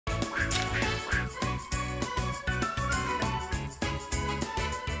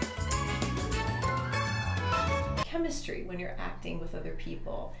chemistry when you're acting with other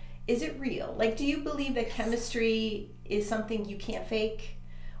people? Is it real? Like, do you believe that chemistry is something you can't fake?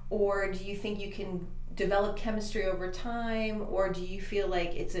 Or do you think you can develop chemistry over time? Or do you feel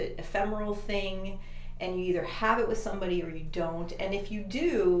like it's an ephemeral thing and you either have it with somebody or you don't? And if you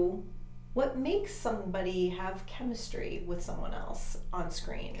do, what makes somebody have chemistry with someone else on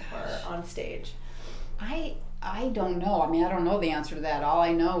screen or on stage? I don't know. I mean, I don't know the answer to that. All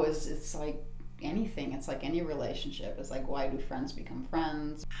I know is it's like anything. It's like any relationship. It's like, why do friends become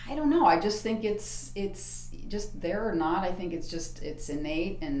friends? I don't know. I just think it's just there or not. I think it's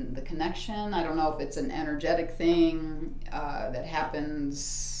innate in the connection. I don't know if it's an energetic thing that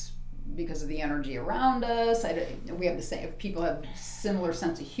happens because of the energy around us. We have the same. If people have similar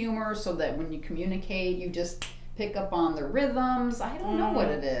sense of humor, so that when you communicate, you just pick up on the rhythms. I don't know what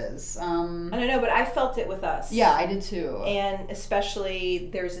it is. I don't know, but I felt it with us. Yeah, I did too. And especially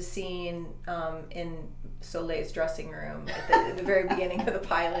there's a scene in Soleil's dressing room at the very beginning of the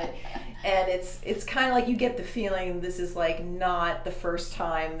pilot, and it's kind of like you get the feeling this is like not the first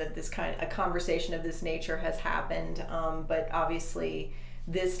time that a conversation of this nature has happened, but obviously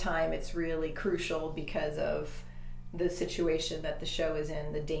this time it's really crucial because of the situation that the show is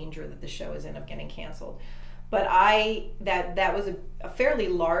in, the danger that the show is in of getting canceled. But that was a fairly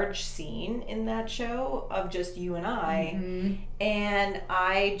large scene in that show of just you and I, and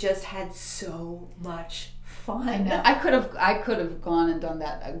I just had so much fun. I know. I could have gone and done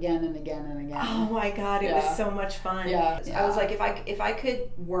that again and again and again. Oh my God, it was so much fun. Yeah. I was like, if I could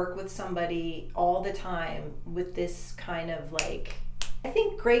work with somebody all the time with this kind of like, I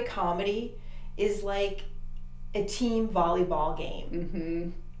think great comedy is like a team volleyball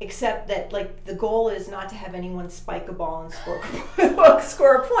game. Except that, like, the goal is not to have anyone spike a ball and score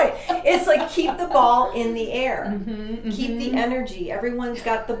a point. It's like keep the ball in the air, keep the energy. Everyone's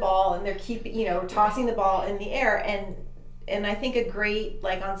got the ball, and they're tossing the ball in the air. And I think a great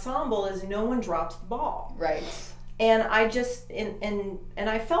like ensemble is no one drops the ball. Right. And I just and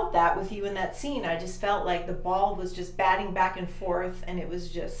I felt that with you in that scene. I just felt like the ball was just batting back and forth, and it was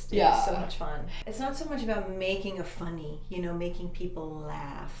so much fun. It's not so much about making a funny, making people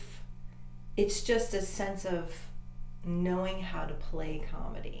laugh. It's just a sense of knowing how to play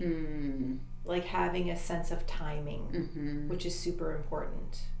comedy, like having a sense of timing, which is super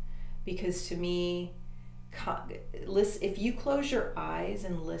important. Because to me, if you close your eyes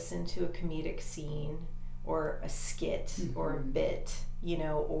and listen to a comedic scene, or a skit, or a bit,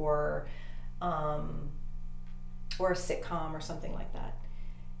 or a sitcom or something like that.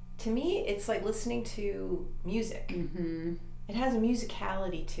 To me, it's like listening to music. It has a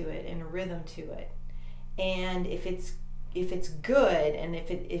musicality to it and a rhythm to it. And if it's good, and if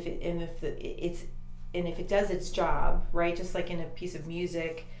it does its job, right? Just like in a piece of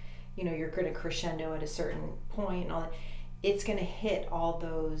music, you're going to crescendo at a certain point and all that. It's going to hit all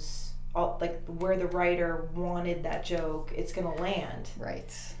those. Like where the writer wanted that joke, it's going to land. Right.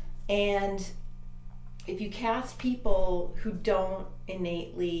 And if you cast people who don't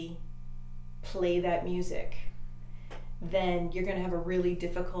innately play that music, then you're going to have a really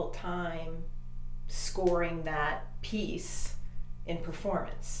difficult time scoring that piece in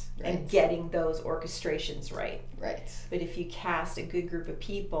performance and getting those orchestrations right. Right. But if you cast a good group of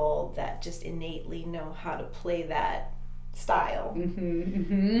people that just innately know how to play that style,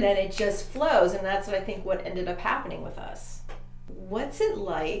 then it just flows. And that's what I think what ended up happening with us. What's it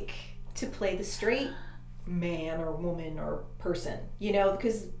like to play the straight man or woman or person,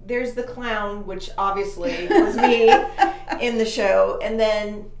 because there's the clown, which obviously was me in the show, and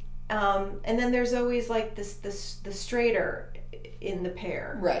then there's always like the straighter in the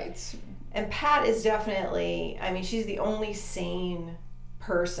pair, right? And Pat is definitely, she's the only sane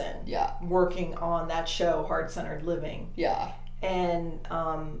person working on that show, Heart-Centered Living. Yeah. And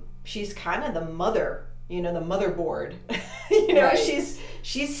she's kind of the mother, the motherboard. Right.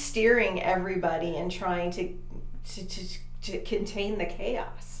 She's steering everybody and trying to contain the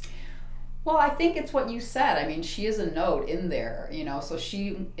chaos. Well, I think it's what you said. She is a note in there, so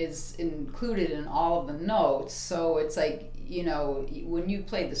she is included in all of the notes. So it's like, when you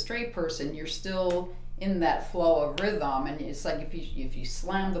play the straight person, you're still in that flow of rhythm, and it's like if you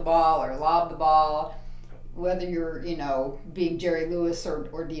slam the ball or lob the ball, whether you're being Jerry Lewis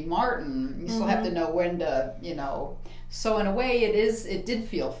or Dean Martin, you still have to know when to So in a way, it did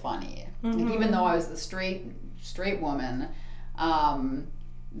feel funny, and even though I was the straight woman,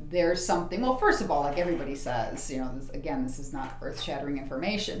 there's something. Well, first of all, like everybody says, this is not earth-shattering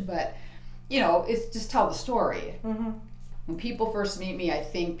information, but it's just tell the story. when people first meet me, I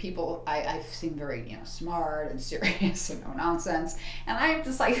think I seem very, smart and serious and no nonsense, and I'm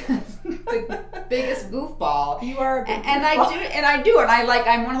just like the biggest goofball. You are a big and goofball.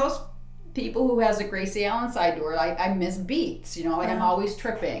 I'm one of those people who has a Gracie Allen side to her. I miss beats, I'm always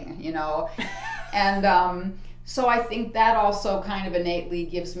tripping, and so I think that also kind of innately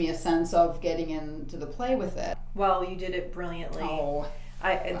gives me a sense of getting into the play with it. Well, you did it brilliantly. Oh,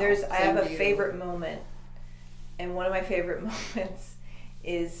 I have a favorite moment, and one of my favorite moments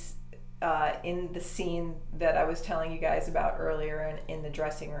is in the scene that I was telling you guys about earlier in the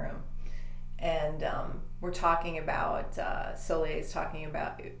dressing room, and we're talking about Soleil's talking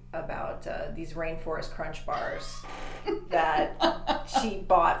about these Rainforest Crunch bars that she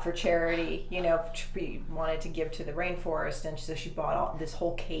bought for charity. She wanted to give to the rainforest, and so she bought this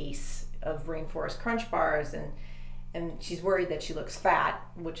whole case of Rainforest Crunch bars, and she's worried that she looks fat,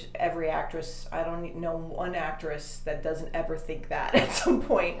 which every actress, I don't know one actress that doesn't ever think that at some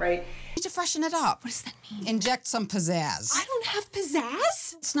point, right? Need to freshen it up. What does that mean? Inject some pizzazz. I don't have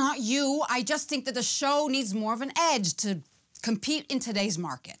pizzazz. It's not you. I just think that the show needs more of an edge to compete in today's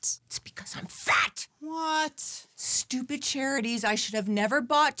market. It's because I'm fat. What? Stupid charities. I should have never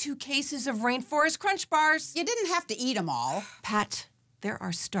bought 2 cases of Rainforest Crunch bars. You didn't have to eat them all. Pat, there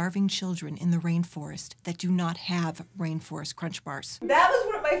are starving children in the rainforest that do not have Rainforest Crunch bars. That was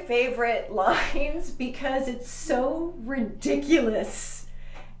one of my favorite lines because it's so ridiculous.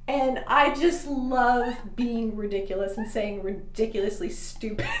 And I just love being ridiculous and saying ridiculously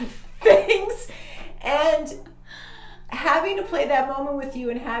stupid things. And having to play that moment with you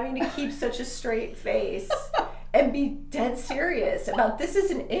and having to keep such a straight face and be dead serious about this is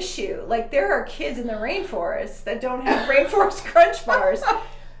an issue. Like, there are kids in the rainforest that don't have Rainforest Crunch bars.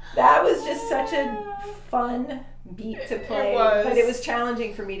 That was just such a fun beat to play. But it was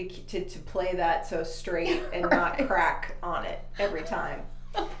challenging for me to play that so straight and not crack on it every time.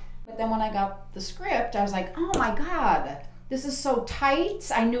 But then when I got the script, I was like, oh my God, this is so tight.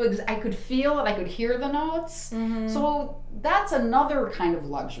 I knew I could feel it. I could hear the notes. Mm-hmm. So that's another kind of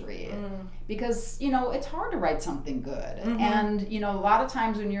luxury because, it's hard to write something good. Mm-hmm. And, a lot of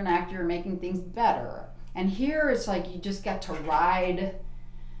times when you're an actor, you're making things better. And here it's like you just get to ride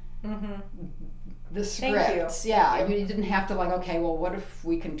the script. Yeah, you didn't have to okay, well, what if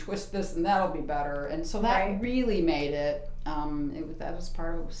we can twist this and that'll be better. And so that really made it. That was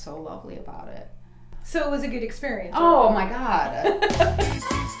part of what was so lovely about it. So it was a good experience. Oh my God.